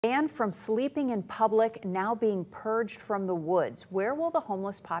Banned from sleeping in public, now being purged from the woods. Where will the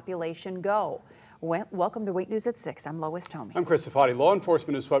homeless population go? Welcome to Wake News at 6. I'm Lois Tomey. I'm Chris Safati. Law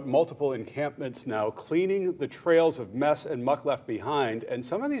enforcement has swept multiple encampments now, cleaning the trails of mess and muck left behind. And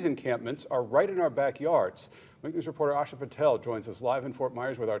some of these encampments are right in our backyards. Wake News reporter Asha Patel joins us live in Fort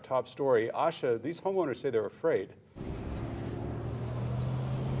Myers with our top story. Asha, these homeowners say they're afraid.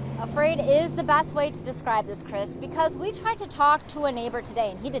 Afraid is the best way to describe this, Chris, because we tried to talk to a neighbor today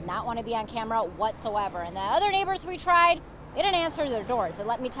and he did not want to be on camera whatsoever. And the other neighbors we tried, they didn't answer their doors. And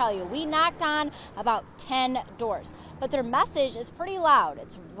let me tell you, we knocked on about 10 doors. But their message is pretty loud.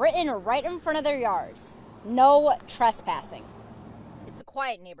 It's written right in front of their yards. No trespassing. It's a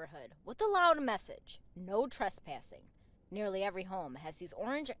quiet neighborhood with a loud message. No trespassing. Nearly every home has these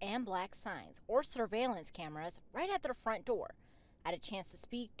orange and black signs or surveillance cameras right at their front door. I had a chance to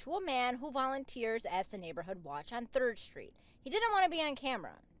speak to a man who volunteers as the neighborhood watch on 3rd Street. He didn't want to be on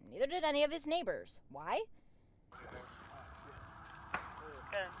camera. Neither did any of his neighbors. Why?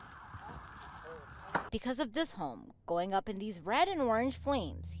 Because of this home going up in these red and orange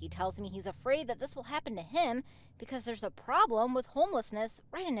flames. He tells me he's afraid that this will happen to him because there's a problem with homelessness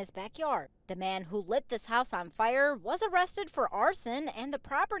right in his backyard. The man who lit this house on fire was arrested for arson, and the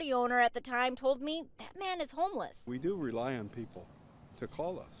property owner at the time told me that man is homeless. We do rely on people to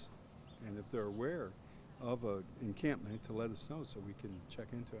call us, and if they're aware of an encampment, to let us know so we can check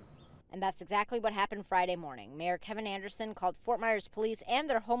into it. And that's exactly what happened Friday morning. Mayor Kevin Anderson called Fort Myers police and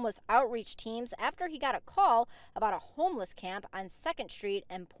their homeless outreach teams after he got a call about a homeless camp on 2nd Street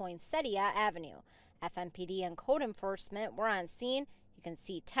and Poinsettia Avenue. FMPD and code enforcement were on scene. You can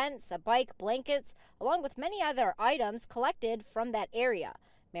see tents, a bike, blankets, along with many other items collected from that area.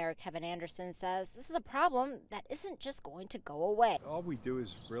 Mayor Kevin Anderson says this is a problem that isn't just going to go away. All we do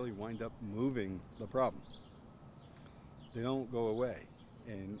is really wind up moving the problems. They don't go away.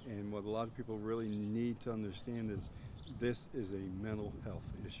 And what a lot of people really need to understand is this is a mental health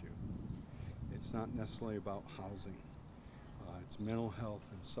issue. It's not necessarily about housing. It's mental health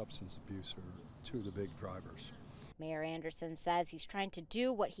and substance abuse are two of the big drivers. Mayor Anderson says he's trying to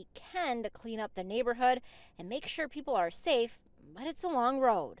do what he can to clean up the neighborhood and make sure people are safe, but it's a long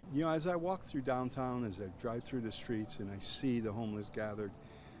road. You know, as I walk through downtown, as I drive through the streets and I see the homeless gathered,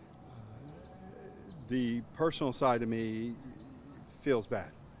 the personal side of me feels bad.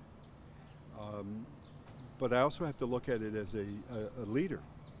 But I also have to look at it as a leader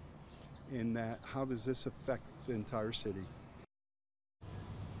in that how does this affect the entire city?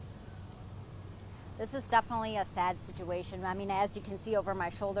 This is definitely a sad situation. I mean, as you can see over my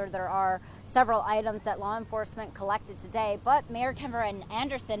shoulder, there are several items that law enforcement collected today, but Mayor Kevin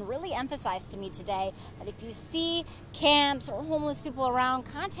Anderson really emphasized to me today that if you see camps or homeless people around,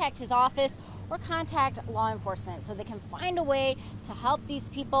 contact his office or contact law enforcement so they can find a way to help these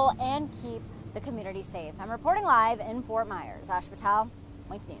people and keep the community safe. I'm reporting live in Fort Myers. Asha Patel,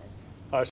 Wake News.